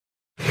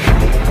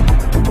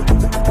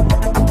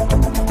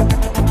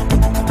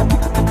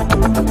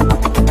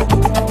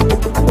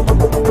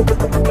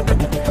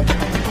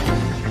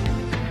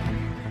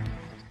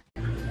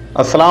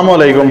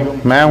अस्सलामुअलैकुम,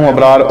 मैं हूं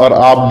अबरार और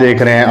आप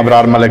देख रहे हैं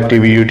Abrar Malik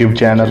TV YouTube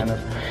channel.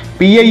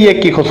 PIA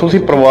की खसूसी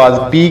प्रवाज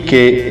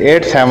PK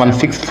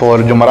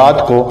 8764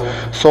 जुमरात को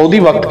सऊदी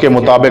वक्त के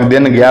मुताबिक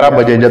दिन 11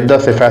 बजे जद्दा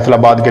से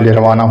फैसलाबाद के लिए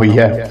रवाना हुई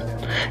है।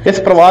 इस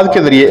प्रवाज के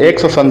जरिए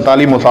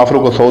 147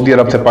 मुसाफिरों को सऊदी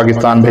अरब से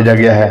पाकिस्तान भेजा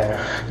गया है।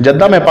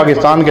 जद्दा में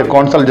पाकिस्तान के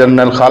कौंसल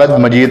जनरल खालिद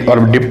मजीद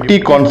और deputy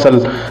consul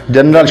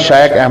general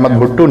Sheikh Ahmad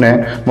भुट्टू ने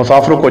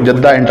मुसाफिरों को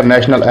जद्दा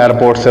इंटरनेशनल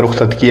एयरपोर्ट से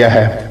रुखसत किया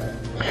है।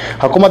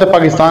 हुकूमत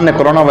पाकिस्तान ने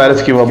कोरोना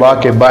वायरस की वबा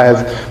के बायस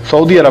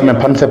सऊदी अरब में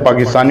फंसे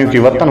पाकिस्तानियों की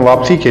वतन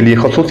वापसी के लिए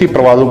खसूसी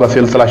प्रवाजों का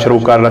सिलसिला शुरू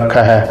कर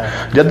रखा है।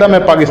 जद्दा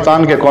में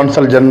पाकिस्तान के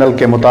कौंसल जनरल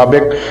के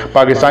मुताबिक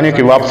पाकिस्तानियों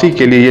की वापसी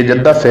के लिए ये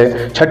जद्दा से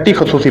छठी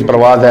खसूसी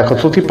प्रवाज है।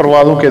 खसूसी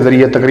प्रवाजों के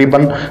जरिए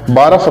तकरीबन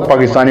 1200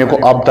 पाकिस्तानियों को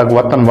अब तक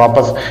वतन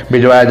वापस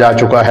भिजवाया जा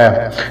चुका है।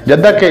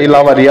 जद्दा के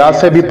अलावा रियाद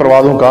से भी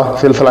प्रवाजों का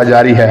सिलसिला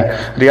जारी है।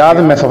 रियाद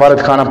में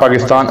सफारत खाना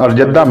पाकिस्तान और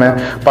जद्दा में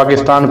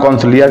पाकिस्तान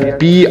कौंसलियत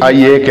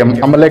PIA के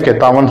अमले के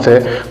तावन से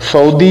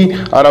सऊदी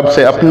अरब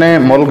से अपने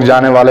मुल्क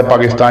जाने वाले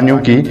पाकिस्तानियों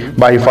की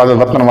बाहिफाजत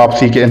वतन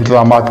वापसी के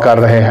इंतजाम कर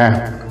रहे हैं।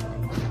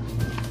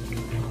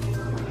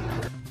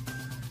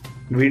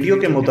 वीडियो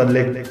के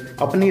मुताल्लिक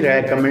अपनी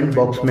राय कमेंट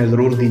बॉक्स में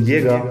ज़रूर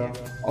दीजिएगा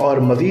और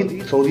मज़ीद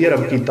सऊदी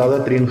अरब की ताज़ा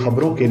तरीन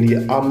खबरों के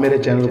लिए आप मेरे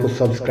चैनल को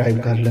सब्सक्राइब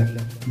कर लें।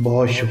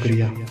 बहुत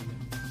शुक्रिया।